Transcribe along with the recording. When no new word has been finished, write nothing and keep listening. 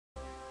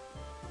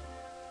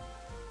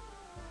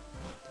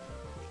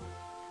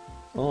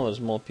Oh,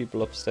 there's more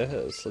people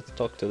upstairs. Let's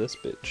talk to this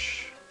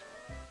bitch.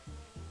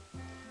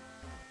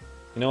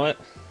 You know what?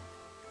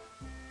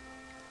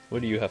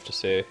 What do you have to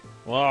say?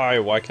 Why?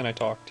 Why can't I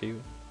talk to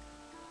you?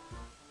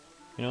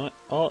 You know what?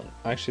 Oh,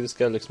 actually this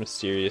guy looks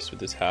mysterious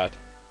with his hat.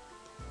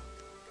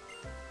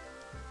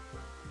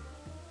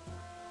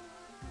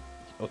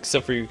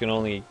 Except for you can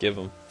only give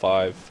him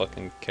 5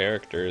 fucking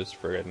characters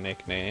for a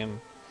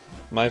nickname.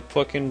 My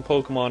fucking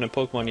Pokemon and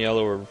Pokemon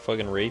Yellow were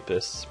fucking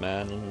rapists,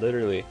 man.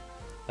 Literally.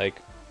 Like,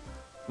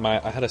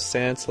 I had a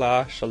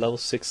Sandslash, a level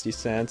 60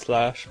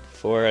 Sandslash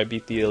before I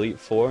beat the Elite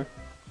Four.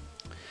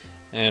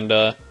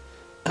 And,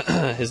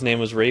 his name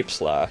was Rape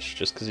Slash,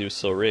 just because he was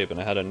so rape.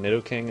 And I had a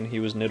Nidoking and he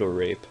was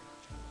Nidorape.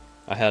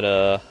 I had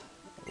a...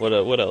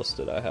 What else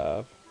did I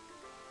have?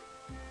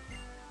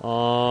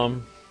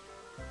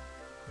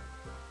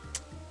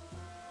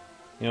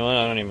 You know what?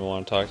 I don't even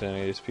want to talk to any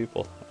of these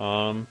people.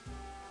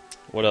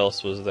 What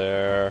else was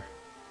there?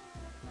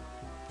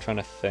 I'm trying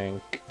to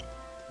think.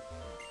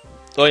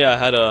 Oh yeah, I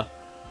had a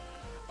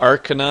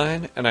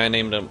Arcanine, and I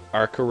named him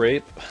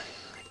Arca-Rape,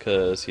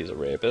 because he's a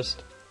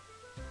rapist.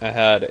 I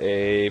had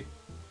a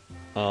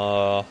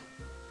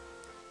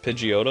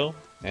Pidgeotto,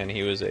 and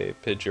he was a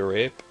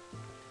Pidgeorape.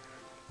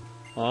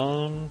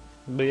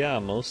 But yeah,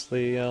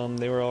 mostly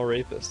they were all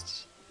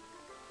rapists.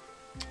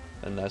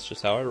 And that's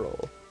just how I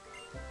roll.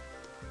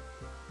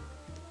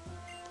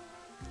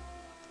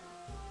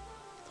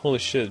 Holy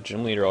shit,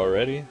 gym leader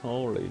already?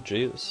 Holy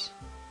jeez.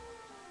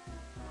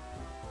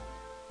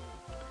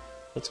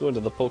 Let's go to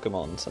the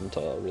Pokemon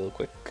Center real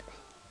quick.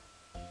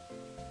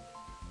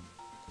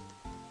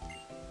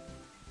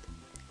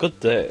 Good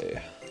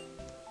day.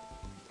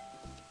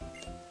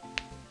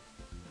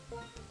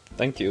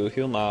 Thank you,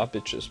 heal my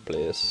bitches,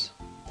 please.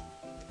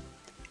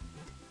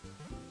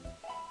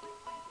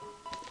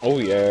 Oh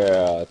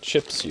yeah,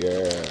 chips,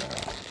 yeah.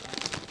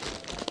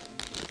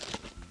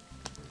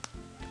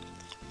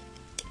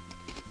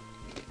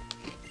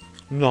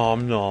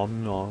 Nom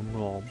nom nom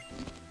nom.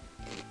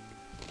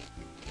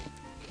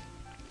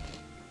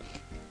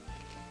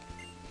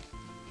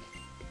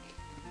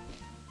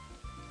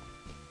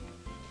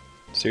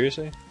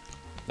 Seriously?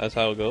 That's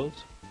how it goes?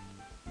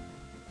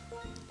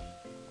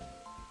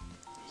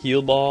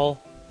 Heal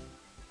ball.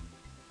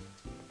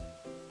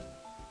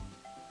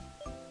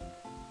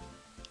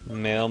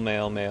 Mail,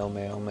 mail, mail,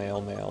 mail,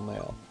 mail, mail,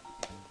 mail.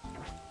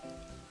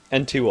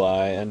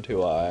 N2I,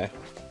 N2I.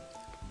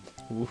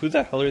 Who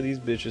the hell are these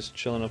bitches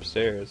chilling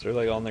upstairs? They're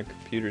like on their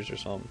computers or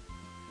something.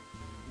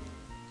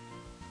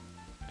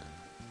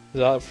 Is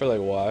that for like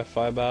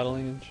Wi-Fi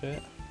battling and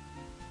shit?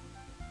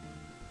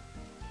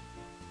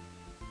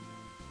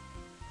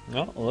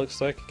 No,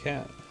 looks like it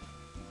can't.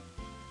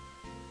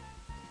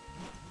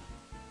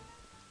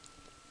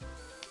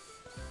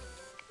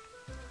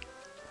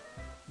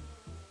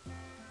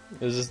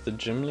 Is this the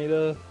gym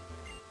leader?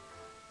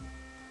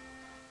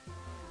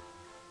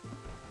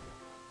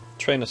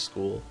 Train a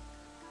school.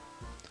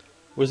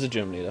 Where's the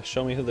gym leader?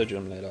 Show me who the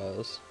gym leader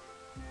is.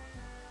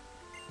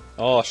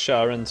 Oh,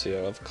 Sharon's here,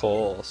 of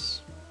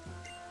course.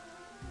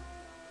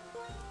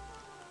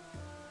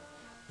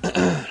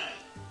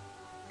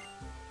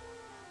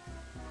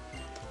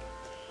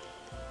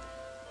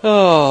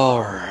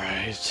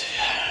 Alright.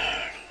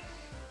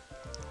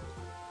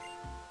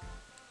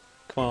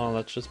 Come on,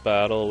 let's just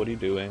battle. What are you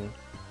doing?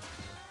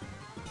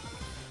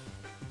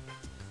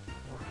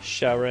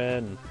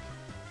 Sharon.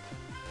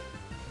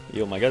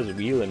 Yo, my guy's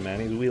wheeling,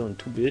 man. He's wheeling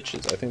 2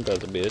 bitches. I think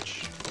that's a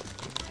bitch.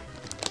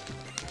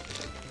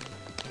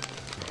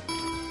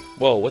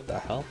 Whoa, what the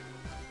hell?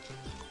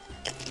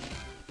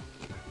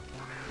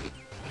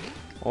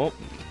 Oh,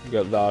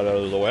 get that out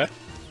of the way.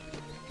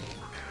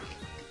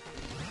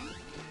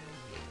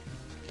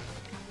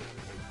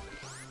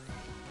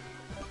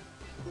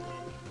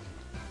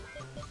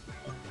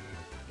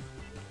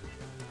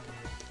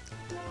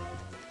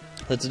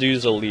 Let's do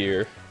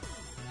Zaleer.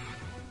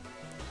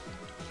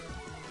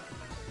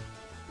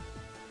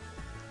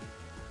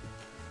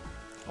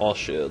 Oh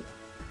shit.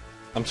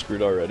 I'm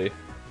screwed already.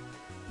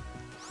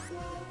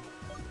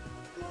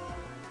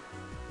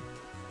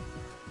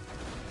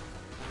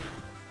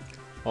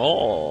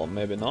 Oh,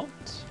 maybe not.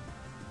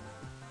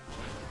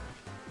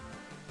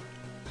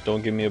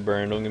 Don't give me a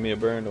burn, don't give me a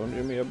burn, don't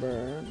give me a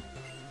burn.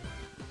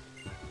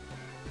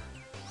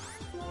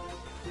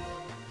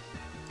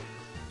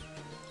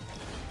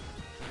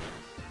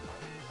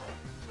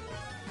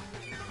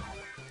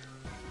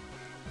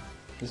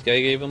 This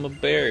guy gave him a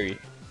berry.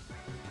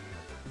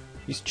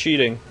 He's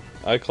cheating.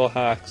 I call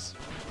hacks.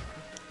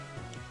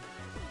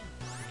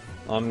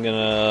 I'm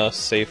gonna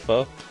safe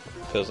up,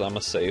 because I'm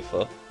a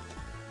safer.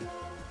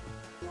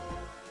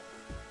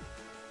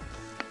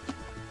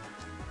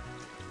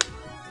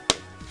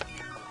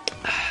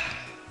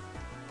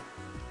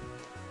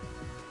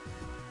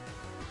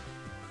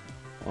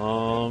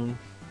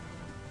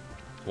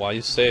 Why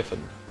you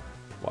safing?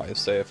 Why you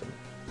safing?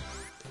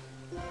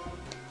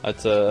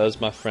 That's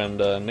as my friend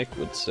Nick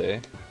would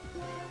say.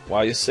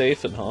 Why you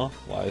safing, huh?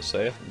 Why you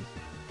safing?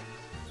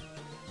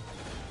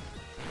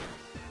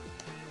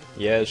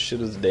 Yeah,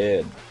 shit is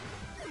dead.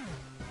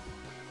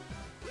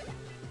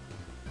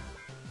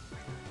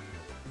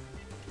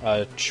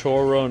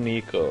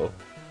 Choronico.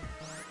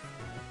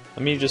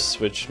 Let me just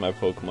switch my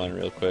Pokemon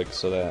real quick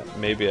so that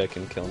maybe I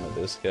can kill him with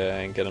this guy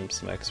and get him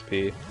some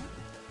XP.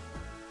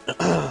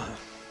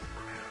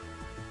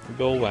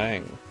 Go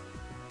Wang.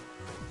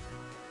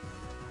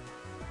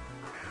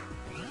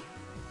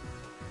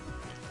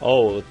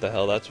 Oh, what the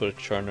hell, that's what a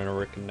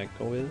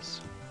Choronico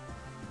is?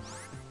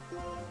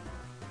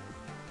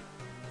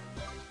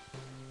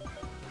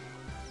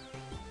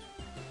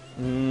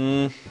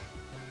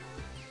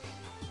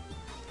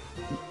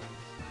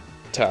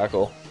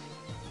 Tackle.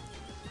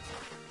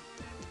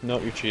 No,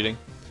 you're cheating.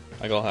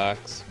 I got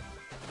hacks.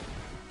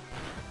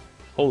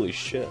 Holy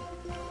shit.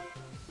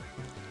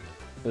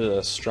 This is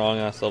a strong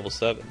ass level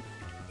 7.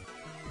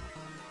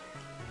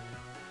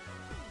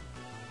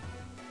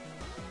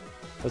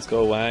 Let's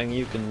go, Wang.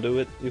 You can do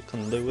it. You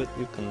can do it.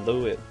 You can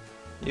do it.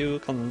 You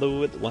can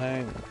do it,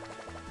 Wang.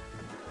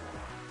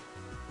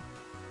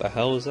 The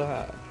hell is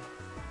that?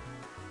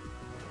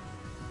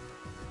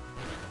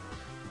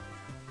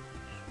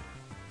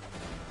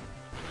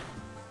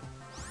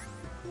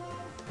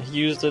 He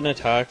used an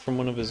attack from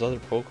one of his other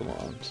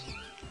Pokemon.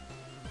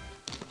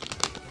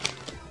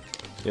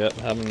 Yep,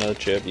 having another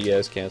chip. You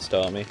guys can't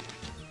stop me.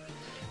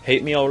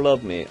 Hate me or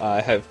love me,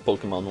 I have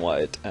Pokemon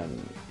White,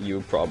 and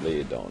you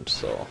probably don't,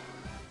 so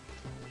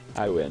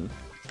I win.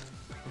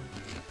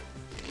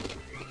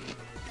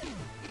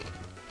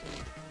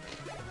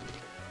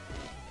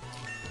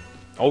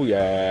 Oh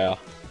yeah.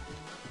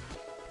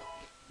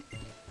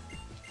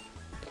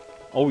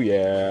 Oh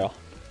yeah.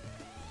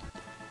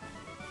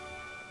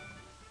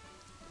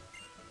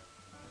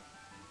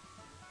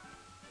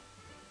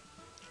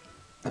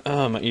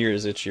 My ear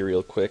is itchy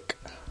real quick.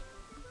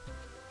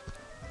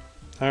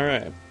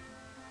 Alright.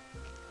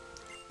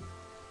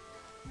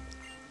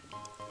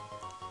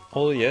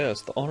 Oh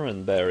yes, the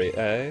orange berry,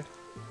 eh?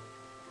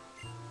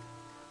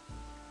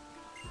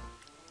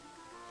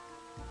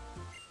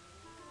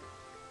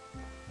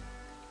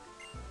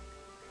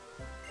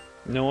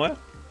 You know what?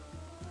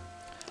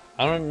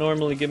 I don't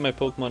normally give my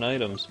Pokemon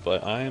items,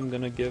 but I am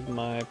gonna give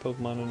my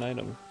Pokemon an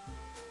item.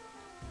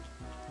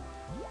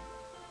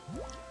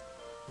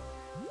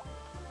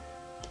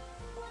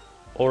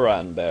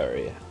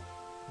 Oranberry.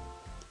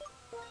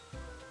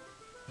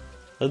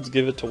 Let's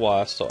give it to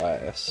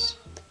Wastoice.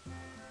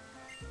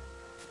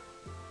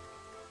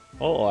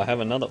 Oh, I have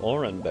another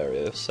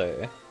Oranberry to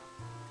say.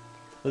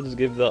 Let's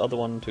give the other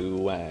one to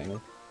Wang.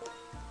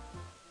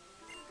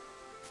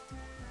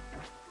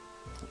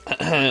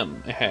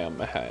 Ahem,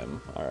 ahem,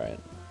 ahem. Alright.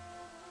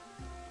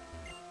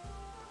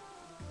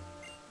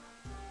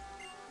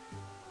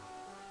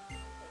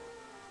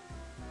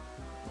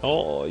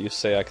 Oh, you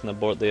say I can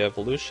abort the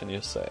evolution, you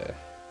say.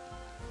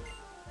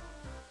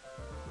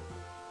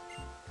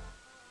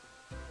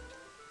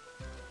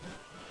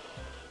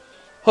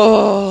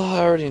 Oh, I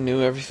already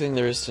knew everything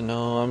there is to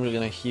know. I'm just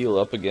gonna heal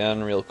up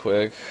again real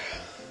quick.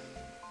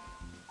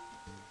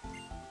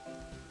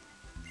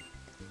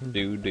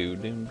 Do do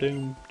doom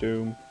doom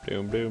doom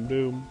doom doom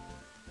doom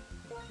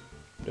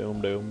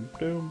doom doom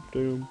doom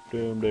doom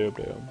doom doom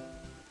doom.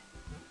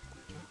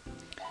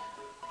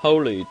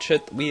 Holy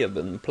shit, we have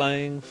been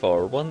playing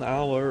for 1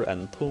 hour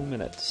and 2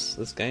 minutes.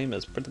 This game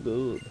is pretty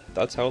good.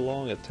 That's how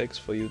long it takes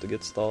for you to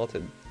get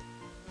started.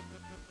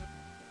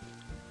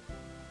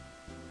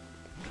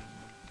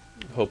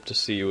 Hope to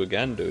see you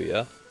again, do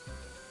ya?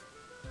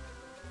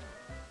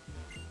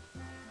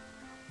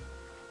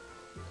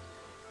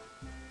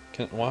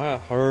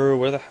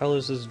 Where the hell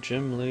is this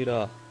gym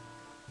leader?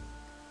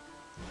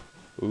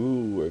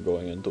 Ooh, we're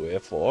going into a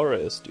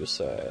forest, you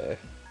say?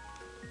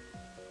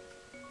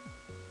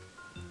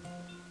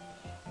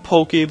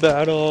 Poke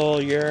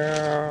battle,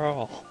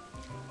 yeah!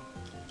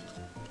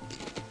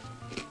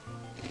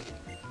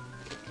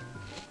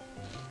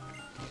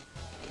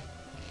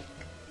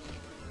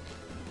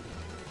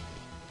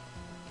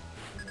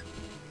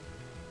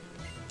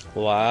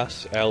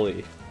 Last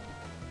Ellie.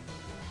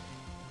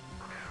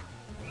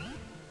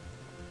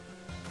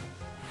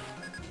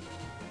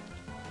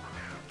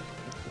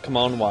 Come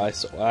on,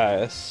 Wise,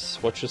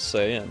 what you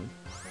saying?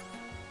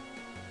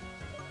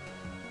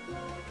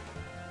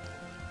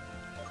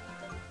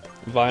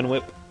 Vine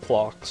Whip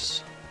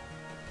clocks.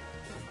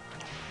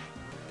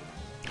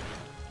 I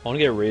want to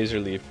get Razor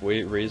Leaf.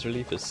 Wait, Razor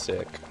Leaf is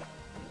sick.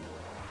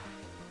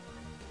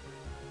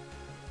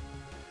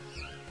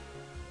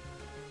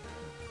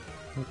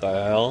 What the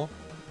hell?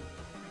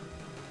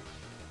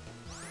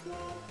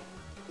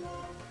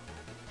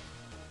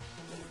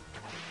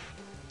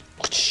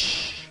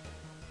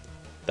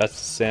 That's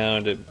the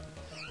sound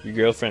your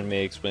girlfriend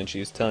makes when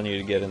she's telling you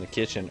to get in the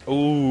kitchen.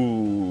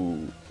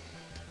 Ooh,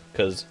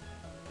 cause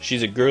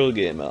she's a girl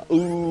gamer.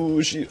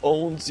 Ooh, she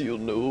owns you,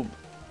 noob.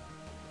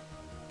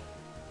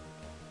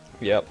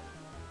 Yep,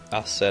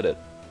 I said it.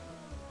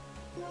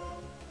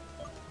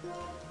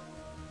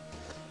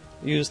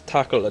 Use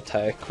tackle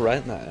attack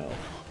right now.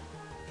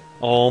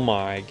 Oh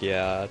my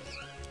god.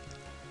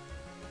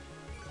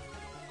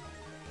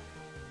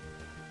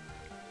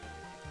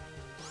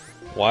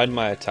 Why'd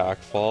my attack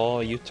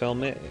fall? You tell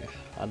me.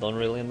 I don't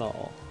really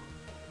know.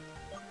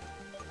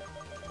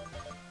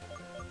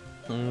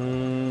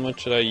 What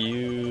should I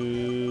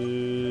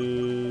use?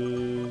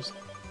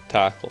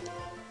 Tackle.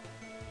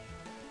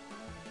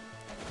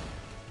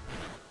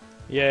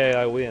 Yay,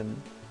 I win.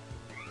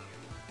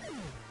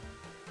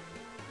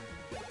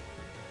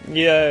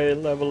 Yay,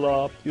 level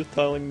up. You're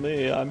telling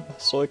me. I'm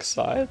so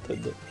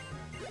excited.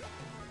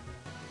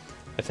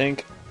 I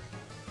think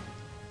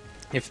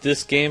if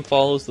this game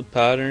follows the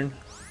pattern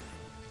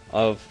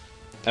of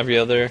every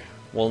other,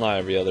 well, not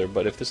every other,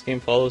 but if this game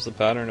follows the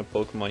pattern of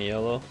Pokemon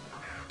Yellow,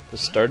 the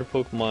starter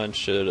Pokemon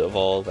should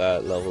evolve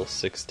at level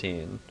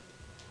 16.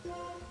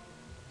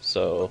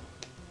 So,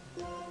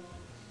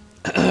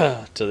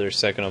 to their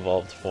second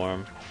evolved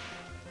form.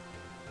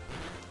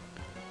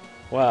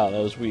 Wow,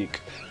 that was weak.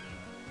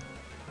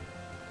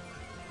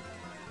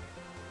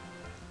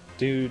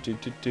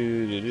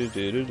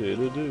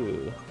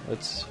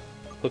 Let's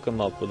hook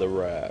him up with a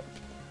rat.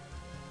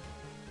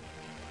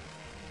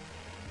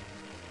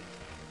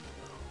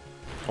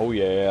 Oh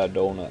yeah,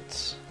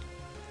 donuts.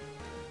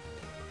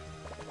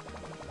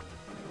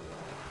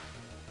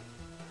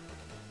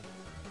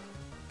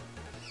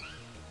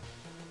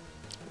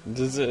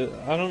 Does it?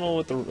 I don't know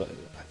what the.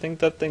 I think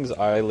that thing's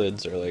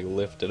eyelids are like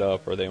lifted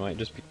up, or they might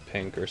just be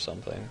pink or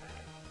something.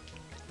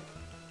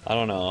 I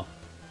don't know.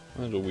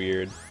 That's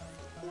weird.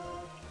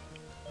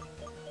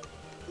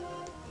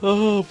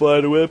 Oh,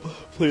 Vine Whip,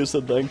 please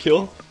and thank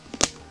you.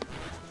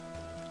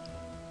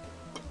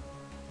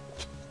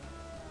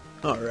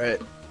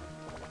 Alright.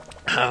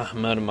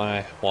 I'm out of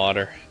my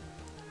water.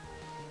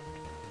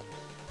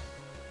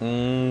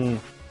 Yeah,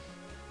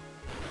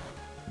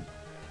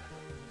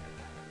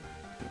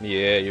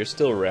 you're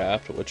still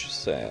wrapped. What you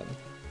saying?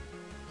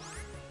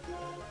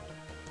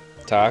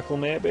 Tackle,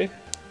 maybe?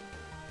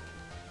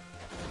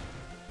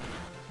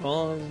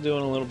 Well, I'm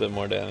doing a little bit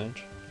more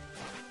damage.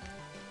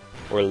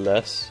 Or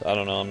less. I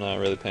don't know, I'm not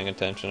really paying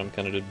attention. I'm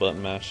kind of just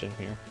button mashing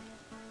here.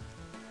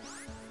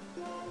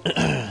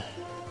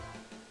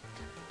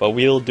 But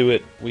we'll do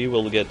it. We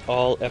will get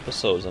all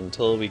episodes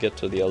until we get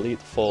to the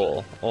Elite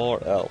Four,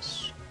 or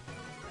else.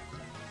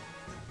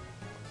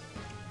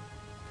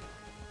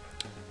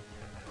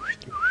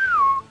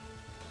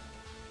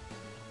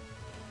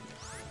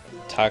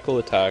 Tackle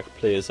attack,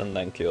 please, and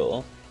thank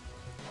you.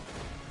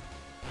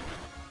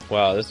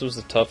 Wow, this was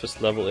the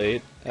toughest level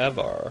 8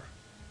 ever.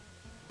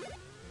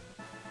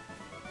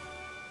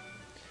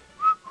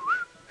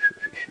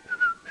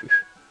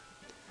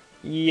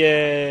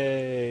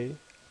 Yay!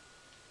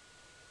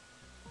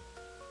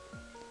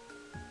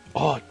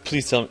 Oh,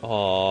 please tell me.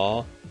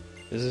 Aww.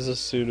 Is this a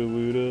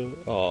Sudowoodo?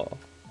 Aw.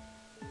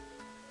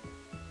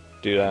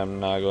 Dude, I'm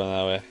not going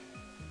that way.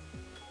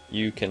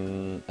 You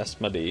can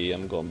Esmadi.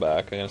 I'm going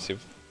back. I'm gonna see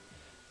if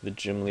the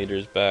gym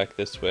leader's back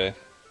this way.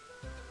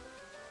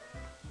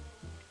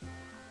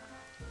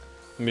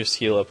 Let me just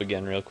heal up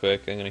again real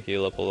quick. I'm gonna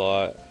heal up a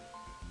lot.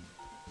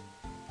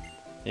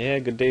 Yeah,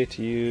 good day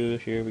to you.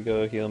 Here we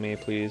go. Heal me,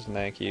 please.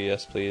 Thank you.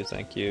 Yes, please.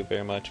 Thank you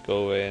very much.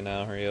 Go away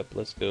now. Hurry up.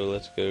 Let's go.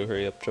 Let's go.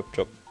 Hurry up. Chop,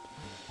 chop.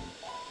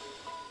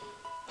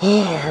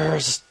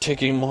 It's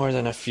taking more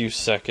than a few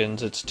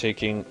seconds. It's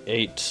taking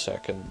 8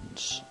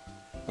 seconds.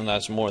 And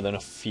that's more than a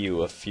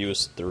few. A few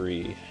is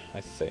 3,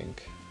 I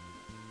think.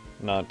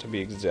 Not to be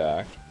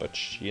exact,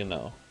 but you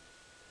know.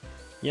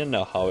 You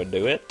know how I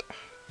do it.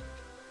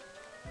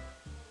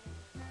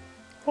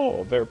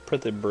 Oh, very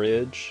pretty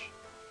bridge.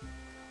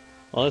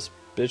 Well, this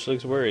bitch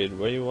looks worried.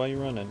 Why are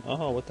you running?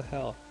 Oh, what the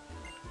hell?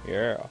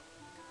 Yeah.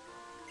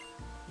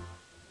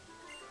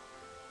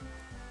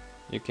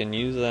 You can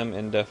use them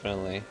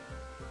indefinitely.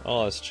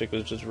 Oh, this chick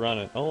was just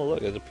running. Oh, look,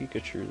 there's a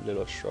Pikachu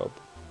little shrub.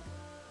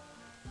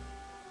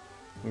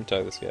 Let me talk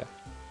to this guy.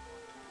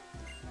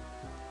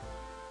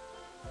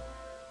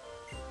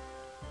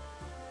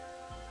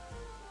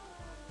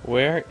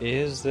 Where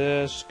is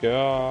this guy?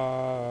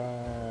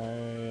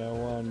 I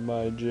want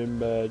my gym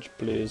badge,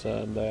 please,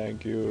 and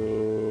thank you.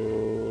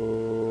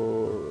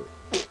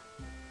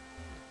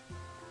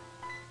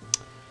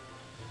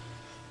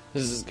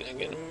 This is gonna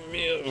get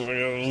me.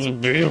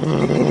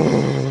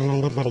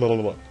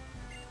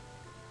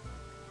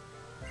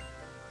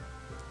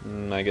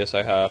 I guess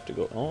I have to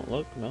go. Oh,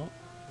 look, no.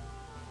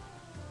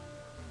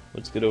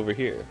 Let's get over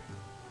here.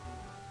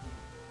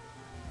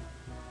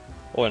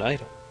 Oh, an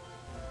item.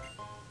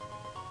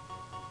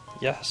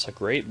 Yes, a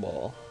great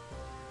ball.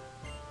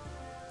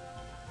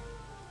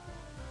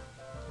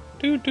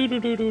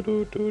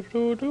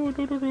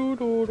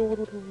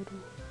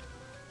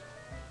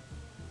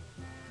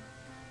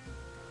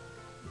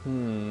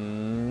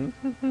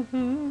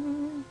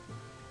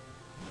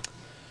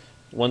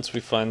 Once we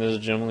find this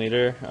gym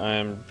leader,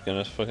 I'm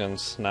gonna fucking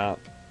snap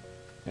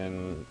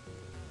and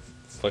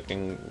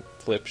fucking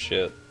flip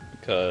shit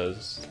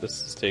because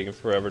this is taking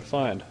forever to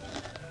find.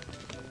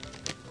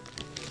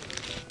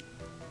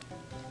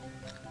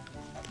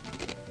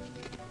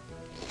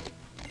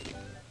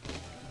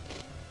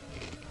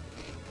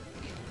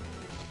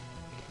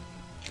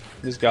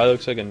 This guy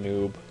looks like a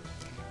noob.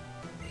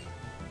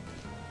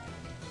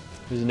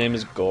 His name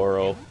is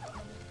Goro.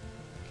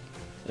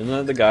 Isn't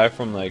that the guy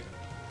from, like,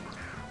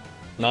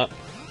 not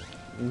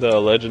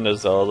The Legend of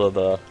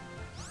Zelda,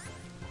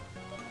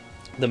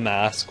 the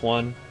mask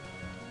one.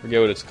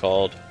 Forget what it's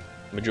called.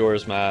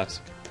 Majora's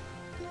Mask.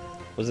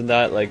 Wasn't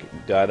that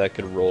like guy that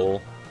could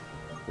roll?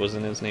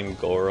 Wasn't his name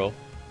Goro?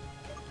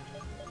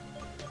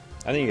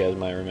 I think you guys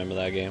might remember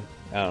that game.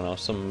 I don't know.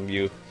 Some of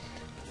you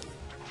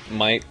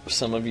might.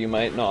 Some of you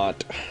might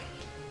not.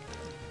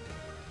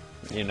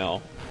 You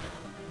know,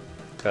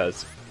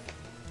 because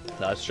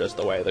that's just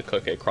the way the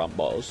cookie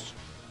crumbles.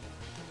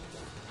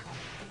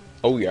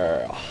 Oh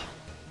yeah.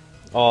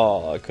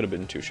 Oh, it could have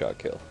been 2-shot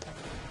kill.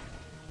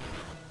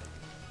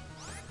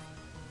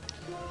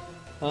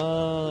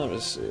 Let me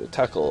see.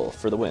 Tackle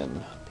for the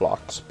win.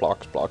 Blocks,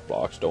 blocks,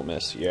 blocks. Don't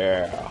miss.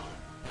 Yeah.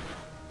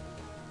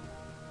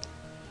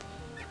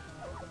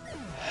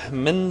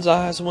 Men's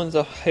eyes wins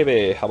a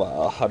heavy.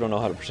 I don't know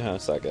how to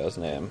pronounce that guy's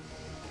name.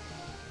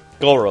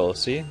 Goro,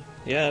 see?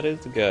 Yeah, it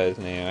is the guy's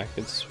name. I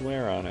could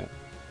swear on it.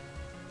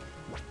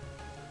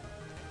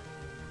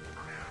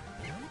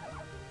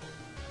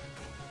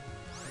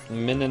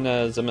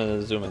 Minina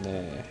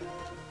Zumane.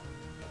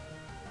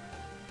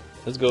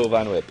 Let's go,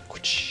 Vine Whip.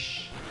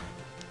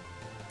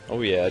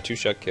 Oh yeah,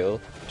 2-shot kill.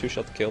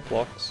 2-shot kill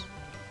blocks.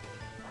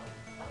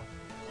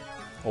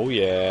 Oh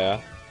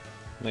yeah.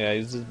 Yeah,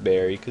 he's just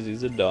Barry because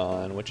he's a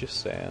Don. What you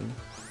saying?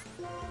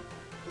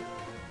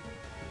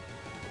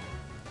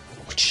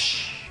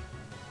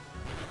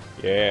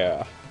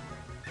 Yeah.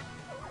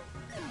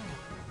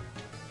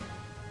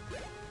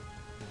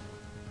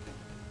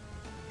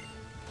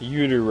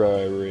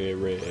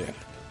 Uteri.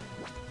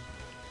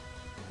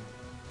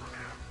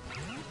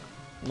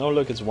 No,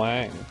 look, it's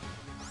Wang.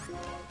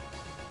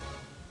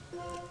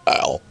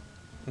 Ow.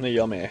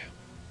 Yummy.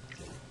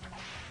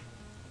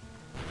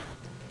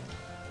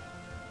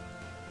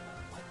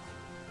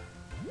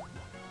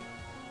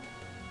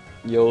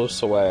 Yo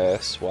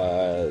Swas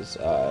was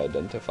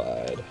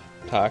identified.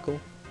 Tackle.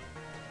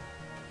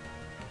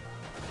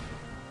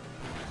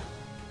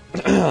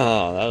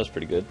 That was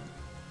pretty good.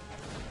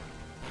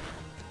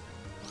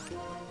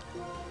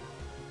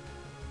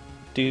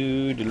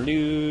 Do do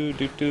do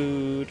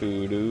do do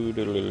do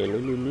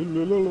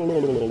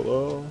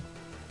do.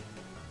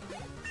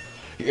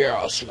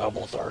 Yes,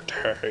 level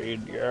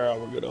 13. Yeah,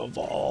 we're gonna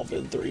evolve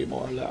in 3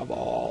 more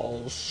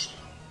levels.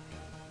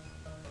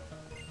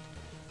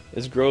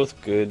 Is growth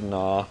good?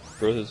 Nah.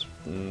 Growth is...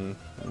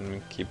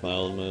 keep my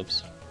old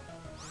moves.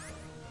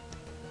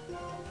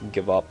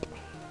 Give up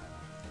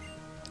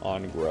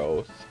on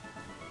growth.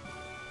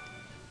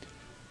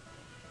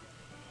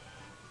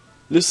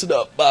 Listen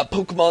up, my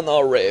Pokemon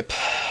are rape.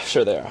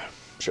 Sure they are.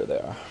 Sure they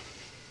are.